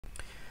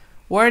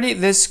Where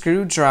did the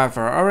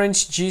screwdriver,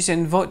 orange juice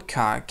and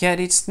vodka get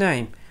its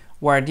name?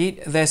 Where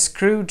did the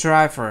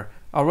screwdriver,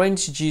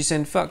 orange juice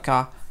and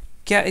vodka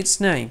get its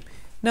name?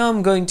 Now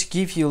I'm going to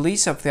give you a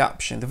list of the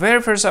options. The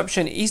very first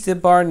option is the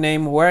bar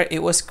name where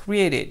it was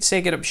created.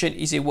 Second option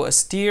is it was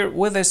stirred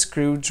with a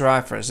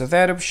screwdriver. The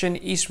third option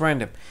is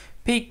random,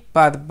 picked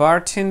by the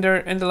bartender.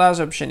 And the last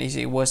option is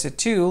it was a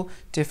tool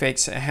to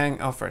fix a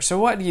hangover. So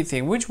what do you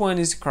think? Which one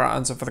is the correct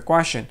answer for the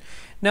question?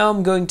 Now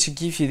I'm going to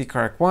give you the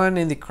correct one,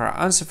 and the correct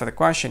answer for the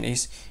question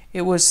is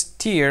it was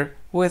stirred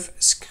with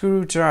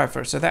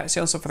screwdriver. So that's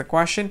the answer for the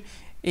question.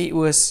 It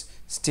was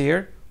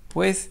stirred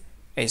with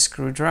a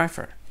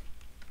screwdriver.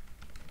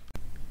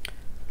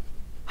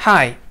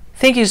 Hi,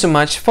 thank you so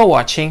much for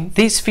watching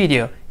this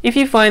video. If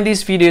you find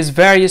this video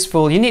very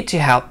useful, you need to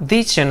help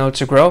this channel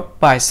to grow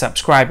by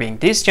subscribing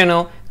this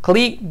channel.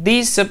 Click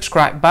this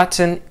subscribe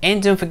button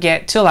and don't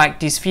forget to like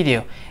this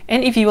video.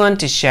 And if you want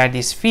to share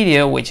this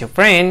video with your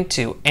friend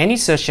to any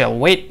social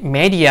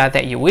media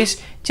that you wish,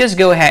 just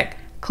go ahead,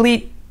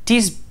 click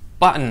this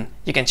button.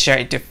 You can share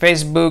it to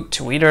Facebook,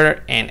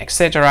 Twitter, and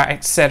etc.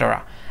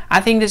 etc. I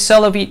think that's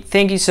all of it.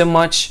 Thank you so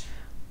much.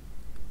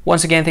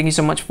 Once again, thank you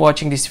so much for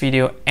watching this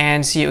video,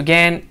 and see you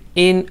again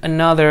in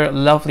another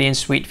lovely and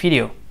sweet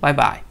video. Bye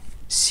bye.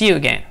 See you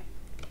again.